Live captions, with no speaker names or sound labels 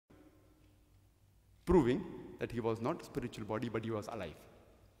proving that he was not a spiritual body, but he was alive.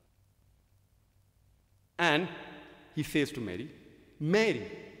 And he says to Mary,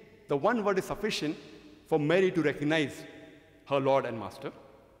 Mary, the one word is sufficient for Mary to recognize her Lord and Master.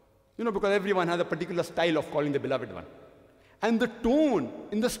 You know, because everyone has a particular style of calling the beloved one. And the tone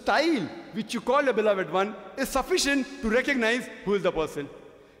in the style which you call the beloved one is sufficient to recognize who is the person.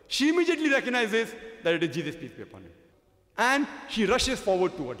 She immediately recognizes that it is Jesus, peace be upon him. And she rushes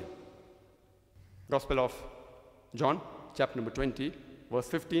forward toward him. Gospel of John, chapter number 20, verse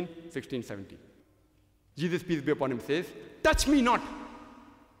 15, 16, 17. Jesus, peace be upon him, says, touch me not.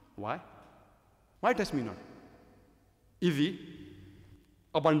 Why? Why touch me not? Is he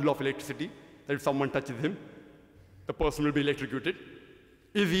a bundle of electricity that if someone touches him, the person will be electrocuted?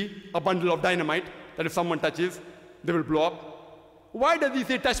 Is he a bundle of dynamite that if someone touches, they will blow up? Why does he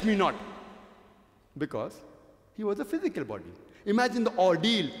say, touch me not? Because he was a physical body. Imagine the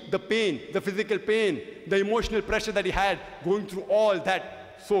ordeal, the pain, the physical pain, the emotional pressure that he had going through all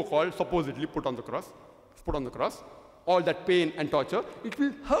that so-called, supposedly put on the cross, all that pain and torture. It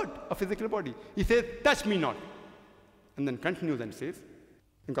will hurt a physical body. He says, touch me not. And then continues and says,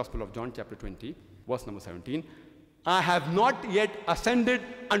 in Gospel of John, chapter 20, verse number 17, I have not yet ascended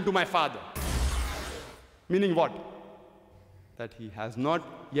unto my Father. Meaning what? That he has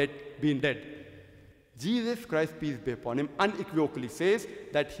not yet been dead. Jesus Christ, peace be upon him, unequivocally says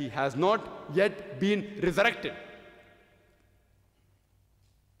that he has not yet been resurrected,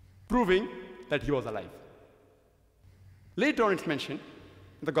 proving that he was alive. Later on it's mentioned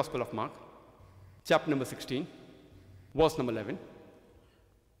in the Gospel of Mark, chapter number 16, verse number 11,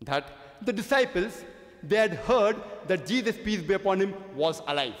 that the disciples, they had heard that Jesus, peace be upon him, was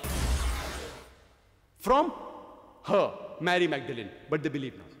alive from her, María Magdalena, but they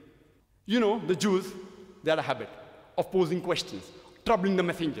believed not. You know, the Jews, they had a habit of posing questions, troubling the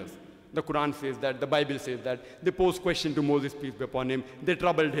messengers. The Quran says that, the Bible says that, they posed questions to Moses, peace be upon him, they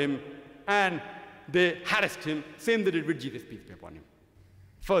troubled him, and they harassed him, same they did with Jesus, peace be upon him.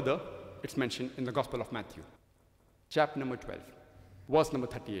 Further, it's mentioned in the Gospel of Matthew, chapter number 12, verse number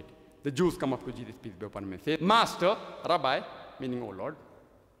 38. The Jews come up to Jesus, peace be upon him, and say, Master, Rabbi, meaning, O Lord,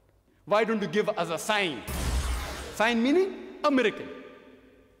 why don't you give us a sign? Sign meaning a miracle.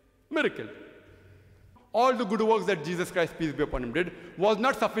 Miracle. All the good works that Jesus Christ, peace be upon him, did was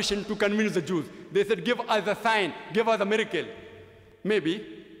not sufficient to convince the Jews. They said, give us a sign, give us a miracle.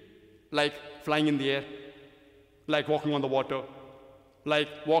 Maybe, like flying in the air, like walking on the water, like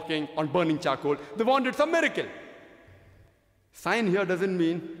walking on burning charcoal. They wanted some miracle. Sign here doesn't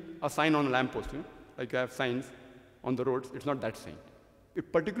mean a sign on a lamppost, you know? Like you have signs on the roads. It's not that sign.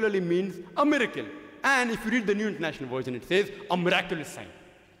 It particularly means a miracle. And if you read the New International Version, it says a miraculous sign.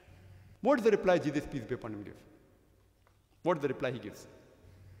 What is the reply Jesus, peace be upon him, gives? What is the reply he gives?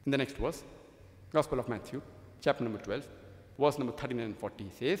 In the next verse, Gospel of Matthew, chapter number 12, verse number 39 and 40, he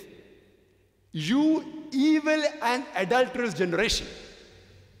says, you evil and adulterous generation,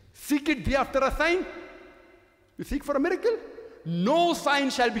 seek it thee after a sign? You seek for a miracle? No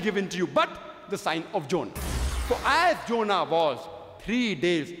sign shall be given to you but the sign of Jonah. So as Jonah was 3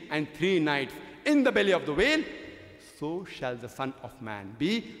 days and 3 nights in the belly of the whale, so shall the Son of Man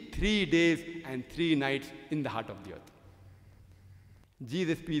be 3 days and 3 nights in the heart of the earth.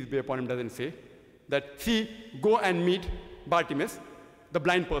 Jesus, peace be upon him, doesn't say that, see, go and meet Bartimaeus, the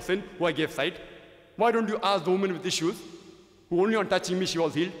blind person who I gave sight. Why don't you ask the woman with issues, who only on touching me she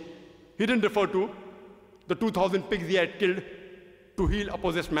was healed? He didn't refer to the 2,000 pigs he had killed to heal a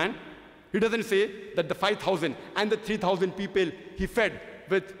possessed man. He doesn't say that the 5,000 and the 3,000 people he fed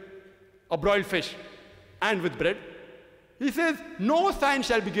with a broiled fish and with bread. He says, no sign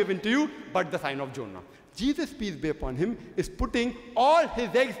shall be given to you but the sign of Jonah. Jesus, peace be upon him, is putting all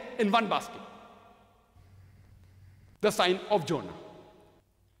his eggs in one basket. The sign of Jonah.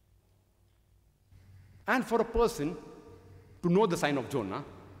 And for a person to know the sign of Jonah,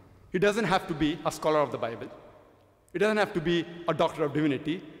 he doesn't have to be a scholar of the Bible. He doesn't have to be a doctor of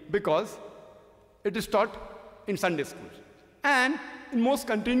divinity, because it is taught in Sunday schools. And in most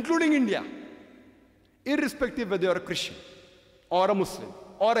countries, including India, irrespective whether you're a Christian or a Muslim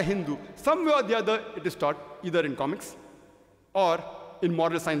or a Hindu, somewhere or the other it is taught, either in comics or in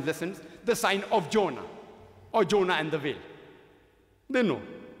moral science lessons, the sign of Jonah or Jonah and the whale. They know.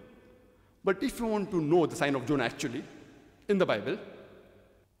 But if you want to know the sign of Jonah actually in the Bible,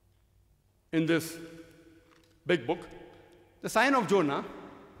 in this big book, the sign of Jonah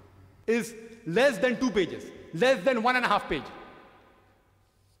is less than 2 pages, less than 1.5 pages.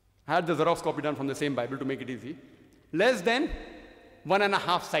 I had the Xerox copy done from the same Bible to make it easy. Less than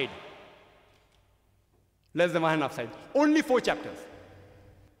 1.5 side. Less than 1.5 side. Only 4 chapters.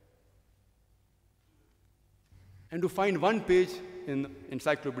 And to find one page in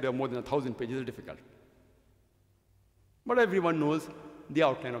encyclopedia more than 1,000 pages is difficult. But everyone knows the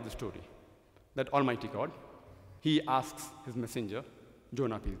outline of the story. That Almighty God, he asks his messenger,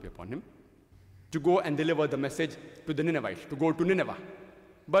 Jonah, peace be upon him, to go and deliver the message to the Ninevites, to go to Nineveh.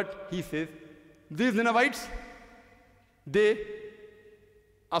 But he says, these Ninevites, they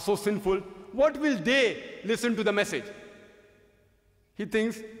are so sinful. What will they listen to the message? He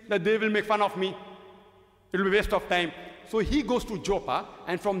thinks that they will make fun of me. It will be a waste of time. So he goes to Joppa,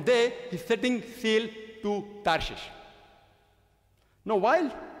 and from there, he's setting sail to Tarshish. Now,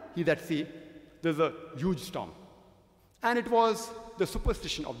 while he's at sea, there's a huge storm. And it was the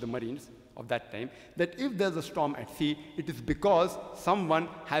superstition of the Marines of that time that if there's a storm at sea, it is because someone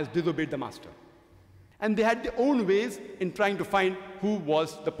has disobeyed the master. And they had their own ways in trying to find who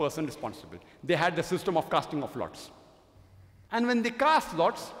was the person responsible. They had the system of casting of lots. And when they cast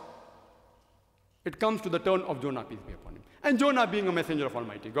lots, it comes to the turn of Jonah, peace be upon him. And Jonah, being a messenger of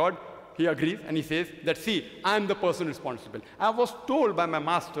Almighty God, he agrees and he says that, see, I am the person responsible. I was told by my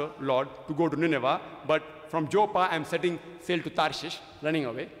master, Lord, to go to Nineveh, but from Joppa I am setting sail to Tarshish, running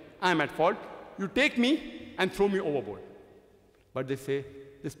away. I am at fault. You take me and throw me overboard. But they say,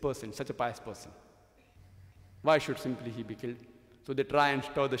 this person, such a pious person, why should simply he be killed? So they try and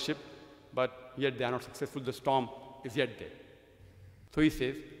stir the ship, but yet they are not successful. The storm is yet there. So he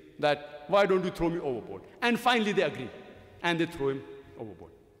says that, why don't you throw me overboard? And finally they agree, and they throw him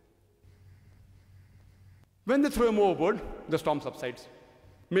overboard. When they throw him overboard, the storm subsides.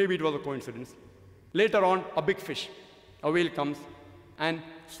 Maybe it was a coincidence. Later on, a big fish, a whale comes and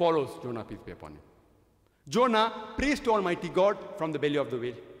swallows Jonah, peace be upon him. Jonah prays to Almighty God from the belly of the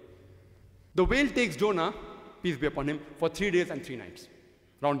whale. The whale takes Jonah, peace be upon him, for 3 days and 3 nights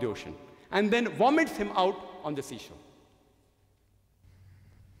round the ocean, and then vomits him out on the seashore.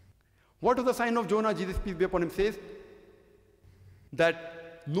 What is the sign of Jonah? Jesus, peace be upon him, says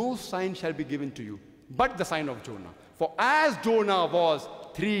that no sign shall be given to you but the sign of Jonah. For as Jonah was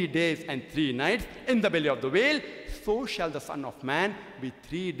 3 days and 3 nights in the belly of the whale, so shall the Son of Man be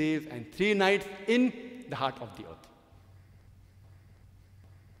 3 days and 3 nights in the heart of the earth.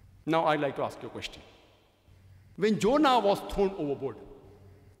 Now I'd like to ask you a question. When Jonah was thrown overboard,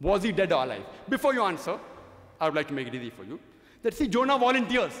 was he dead or alive? Before you answer, I would like to make it easy for you. That see, Jonah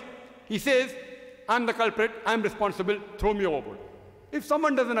volunteers. He says, I'm the culprit, I'm responsible, throw me overboard. If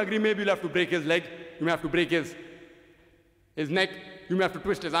someone doesn't agree, maybe you'll have to break his leg, you may have to break his neck, you may have to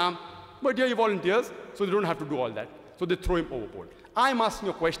twist his arm. But here he volunteers, so they don't have to do all that. So they throw him overboard. I'm asking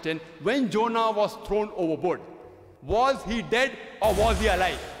you a question. When Jonah was thrown overboard, was he dead or was he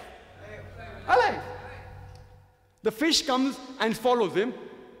alive? Alive. The fish comes and follows him.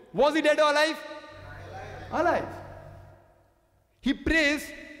 Was he dead or alive? Alive. He prays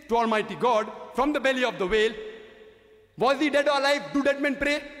to Almighty God from the belly of the whale. Was he dead or alive? Do dead men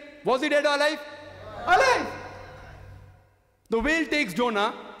pray? Was he dead or alive? Alive. The whale takes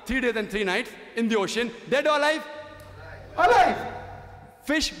Jonah 3 days and 3 nights in the ocean. Dead or alive? Alive.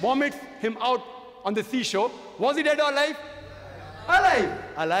 Fish vomits him out on the seashore. Was he dead or alive? Alive.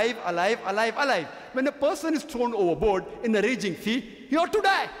 Alive, alive, alive, alive. When a person is thrown overboard in a raging sea, he ought to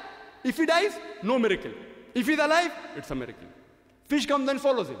die. If he dies, no miracle. If he's alive, it's a miracle. Fish comes and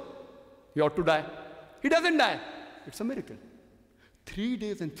follows him. He ought to die. He doesn't die. It's a miracle. 3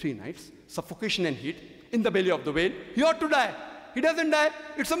 days and 3 nights, suffocation and heat, in the belly of the whale, he ought to die. He doesn't die.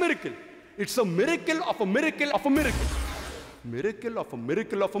 It's a miracle. It's a miracle of a miracle of a miracle. Miracle of a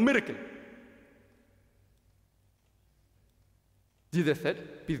miracle of a miracle. Jesus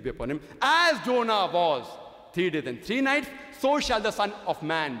said, peace be upon him, as Jonah was 3 days and 3 nights, so shall the Son of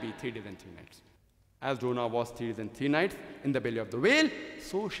Man be 3 days and 3 nights. As Jonah was 3 days and 3 nights in the belly of the whale,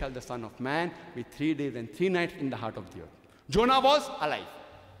 so shall the Son of Man be 3 days and 3 nights in the heart of the earth. Jonah was alive.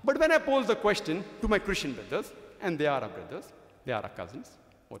 But when I pose the question to my Christian brothers, and they are our brothers, they are our cousins,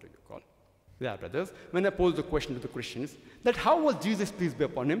 what do you call? They are brothers. When I pose the question to the Christians, that how was Jesus, peace be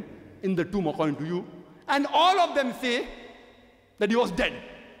upon him, in the tomb according to you? And all of them say that he was dead.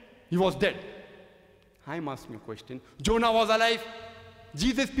 He was dead. I'm asking a question. Jonah was alive.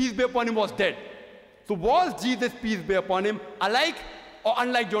 Jesus, peace be upon him, was dead. So was Jesus, peace be upon him, alike or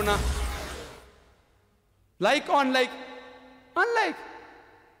unlike Jonah? Like or unlike? Unlike.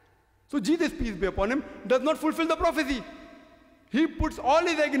 So Jesus, peace be upon him, does not fulfill the prophecy. He puts all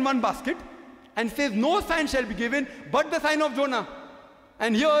his egg in one basket and says, no sign shall be given but the sign of Jonah.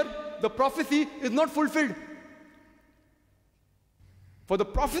 And here, the prophecy is not fulfilled. For the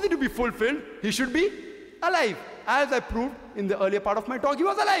prophecy to be fulfilled, he should be alive. As I proved in the earlier part of my talk, he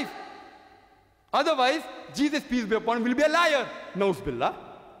was alive. Otherwise, Jesus, peace be upon him, will be a liar. Nauz billah,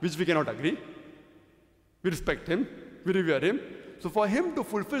 which we cannot agree. We respect him, we revere him. So for him to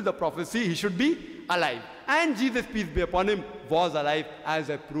fulfill the prophecy, he should be alive. And Jesus, peace be upon him, was alive, as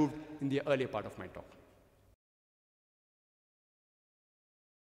I proved in the earlier part of my talk.